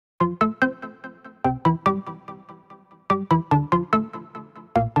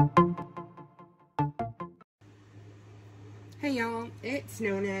it's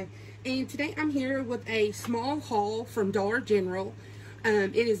Nona, and today I'm here with a small haul from Dollar General.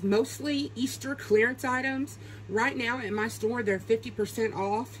 It is mostly Easter clearance items. Right now at my store they're 50%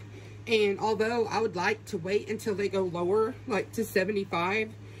 off, and although I would like to wait until they go lower, like to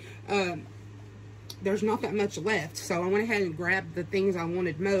 75, there's not that much left, so I went ahead and grabbed the things I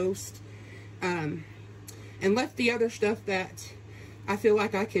wanted most, and left the other stuff that I feel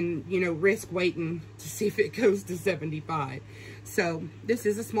like I can, risk waiting to see if it goes to 75. So this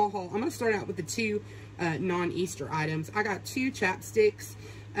is a small haul. I'm going to start out with the two non-Easter items. I got two chapsticks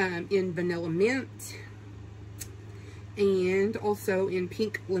in vanilla mint and also in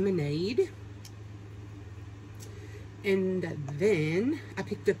pink lemonade. And then I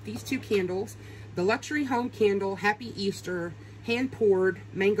picked up these two candles. The Luxury Home Candle Happy Easter Hand Poured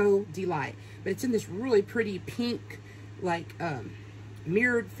Mango Delight. But it's in this really pretty pink, like,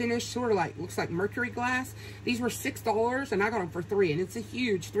 mirrored finish, sort of like, looks like mercury glass. These were $6 and I got them for $3, and it's a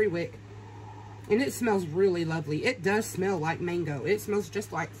huge 3-wick, and it smells really lovely. It does smell like mango. It smells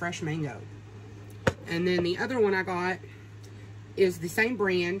just like fresh mango. And then the other one I got is the same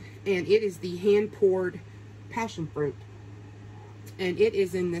brand, and it is the hand poured passion fruit, and it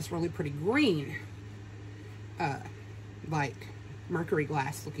is in this really pretty green like mercury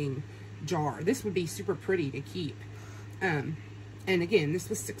glass looking jar. This would be super pretty to keep. And again, this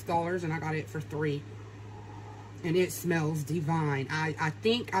was $6 and I got it for $3. And it smells divine. I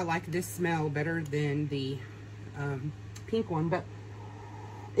think I like this smell better than the pink one, but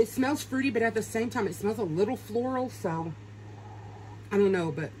it smells fruity, but at the same time it smells a little floral, so I don't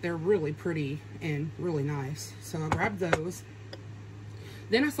know, but they're really pretty and really nice. So I grabbed those.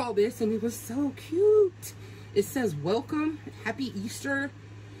 Then I saw this and it was so cute. It says welcome, happy Easter,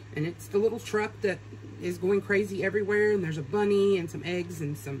 and it's the little truck that is going crazy everywhere, and there's a bunny and some eggs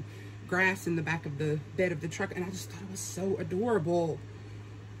and some grass in the back of the bed of the truck, and I just thought it was so adorable.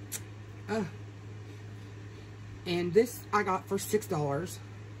 And this I got for $6,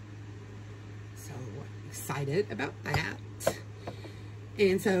 so excited about that.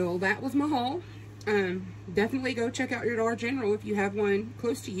 And so that was my haul. Definitely go check out your Dollar General if you have one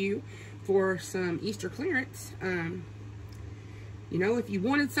close to you for some Easter clearance. If you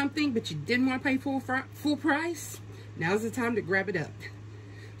wanted something but you didn't want to pay full price, now's the time to grab it up.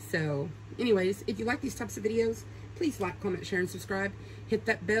 So, anyways, if you like these types of videos, please like, comment, share, and subscribe. Hit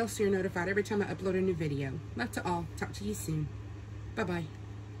that bell so you're notified every time I upload a new video. Love to all. Talk to you soon. Bye-bye.